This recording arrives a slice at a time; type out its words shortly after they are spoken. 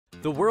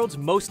The world's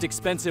most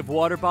expensive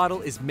water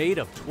bottle is made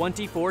of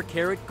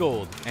 24-karat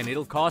gold, and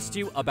it'll cost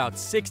you about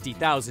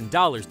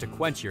 $60,000 to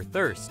quench your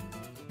thirst.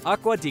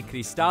 Acqua di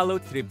Cristallo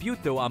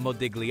Tributo a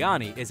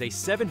Modigliani is a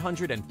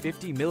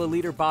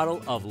 750-milliliter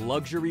bottle of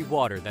luxury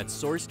water that's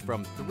sourced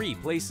from 3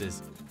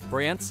 places: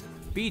 France,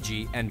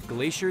 Fiji, and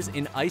glaciers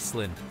in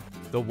Iceland.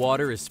 The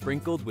water is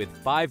sprinkled with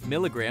 5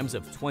 milligrams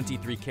of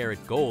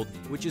 23-karat gold,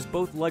 which is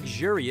both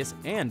luxurious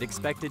and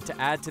expected to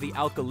add to the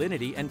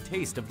alkalinity and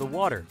taste of the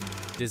water.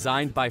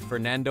 Designed by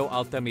Fernando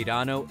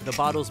Altamirano, the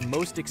bottle's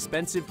most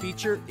expensive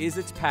feature is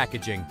its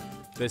packaging.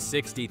 The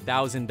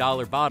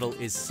 $60,000 bottle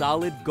is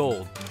solid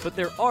gold, but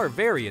there are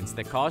variants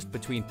that cost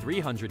between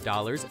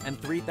 $300 and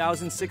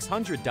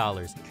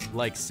 $3,600,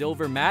 like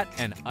silver matte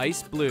and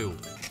ice blue,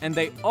 and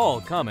they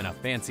all come in a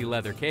fancy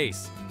leather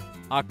case.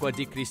 Acqua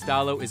di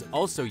Cristallo is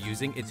also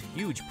using its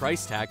huge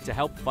price tag to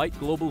help fight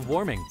global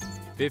warming.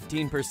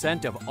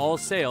 15% of all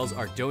sales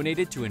are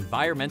donated to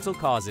environmental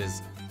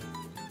causes.